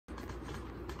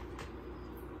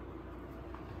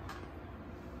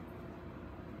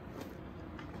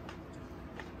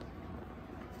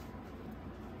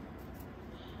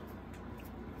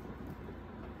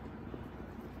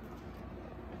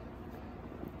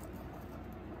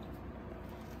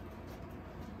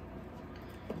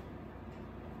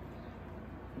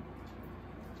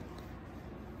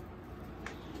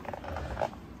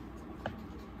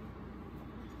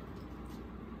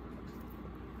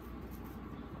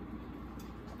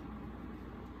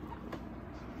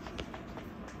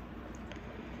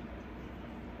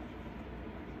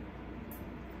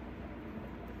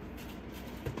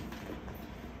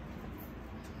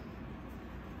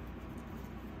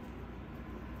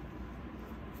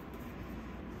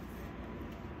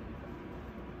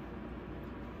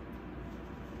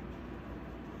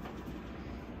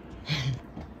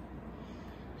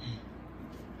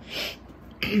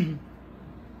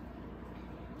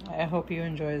I hope you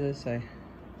enjoy this. I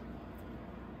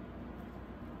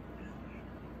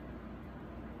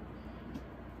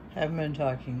haven't been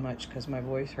talking much because my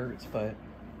voice hurts, but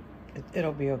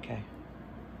it'll be okay.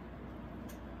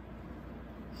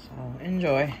 So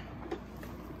enjoy.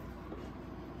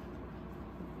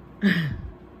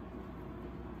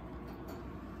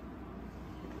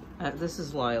 This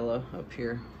is Lila up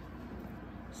here.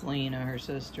 It's Lena, her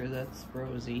sister. That's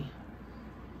Rosie.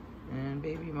 And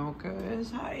baby Mocha is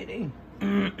hiding.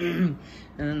 And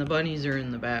then the bunnies are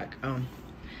in the back. I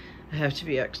have to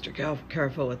be extra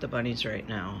careful with the bunnies right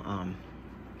now.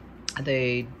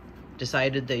 They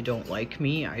decided they don't like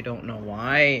me. I don't know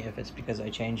why. If it's because I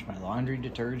changed my laundry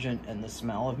detergent and the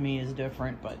smell of me is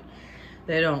different, but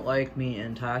they don't like me.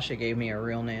 And Tasha gave me a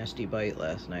real nasty bite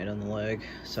last night on the leg.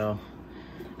 So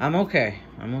I'm okay.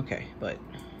 I'm okay. But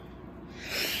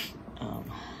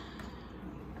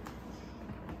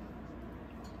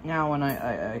now when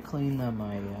I clean them,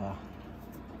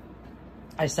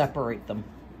 I separate them.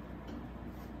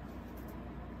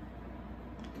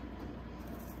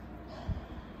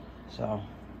 So,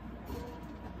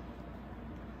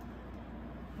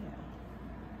 yeah.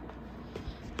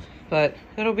 But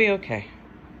it'll be okay.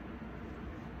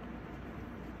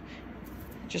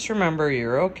 Just remember,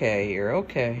 you're okay, you're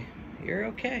okay, you're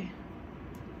okay.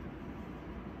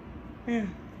 Yeah.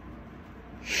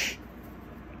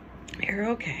 You're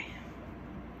okay.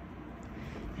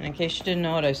 And in case you didn't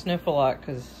know it, I sniff a lot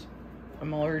because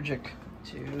I'm allergic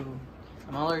to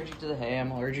the hay.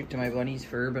 I'm allergic to my bunny's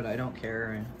fur, but I don't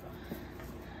care. And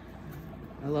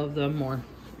I love them more.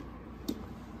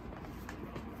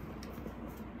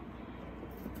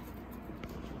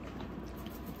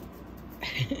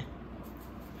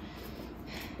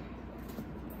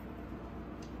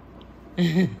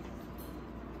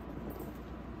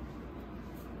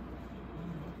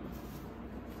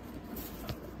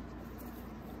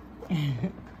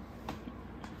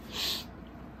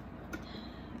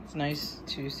 It's nice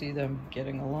to see them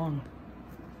getting along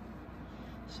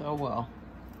so well.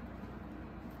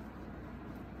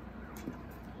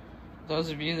 Those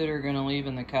of you that are going to leave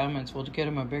in the comments, we'll get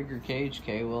him a bigger cage,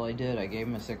 Kay. Well, I did. I gave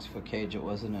him a 6-foot cage. It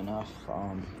wasn't enough.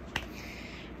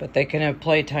 But they can have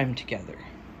playtime together.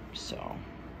 So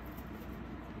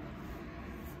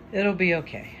it'll be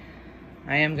okay.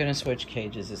 I am going to switch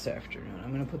cages this afternoon.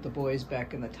 I'm going to put the boys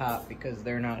back in the top because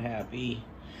they're not happy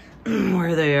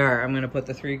where they are. I'm going to put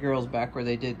the 3 girls back where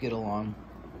they did get along.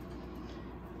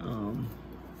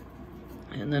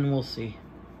 And then we'll see.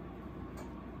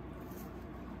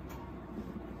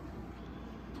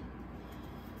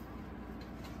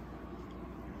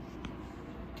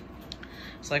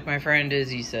 It's like my friend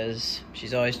Izzy says,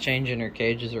 she's always changing her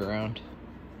cages around,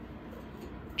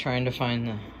 trying to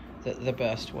find the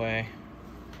best way.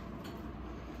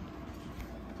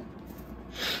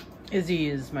 Izzy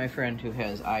is my friend who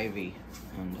has Ivy,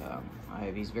 and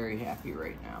Ivy's very happy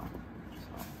right now.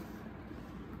 So,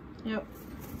 yep.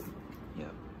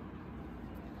 Yep.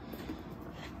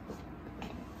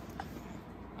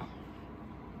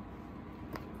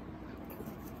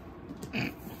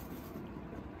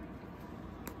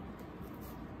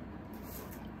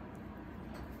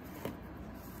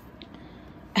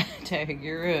 Tag,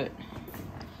 you're it.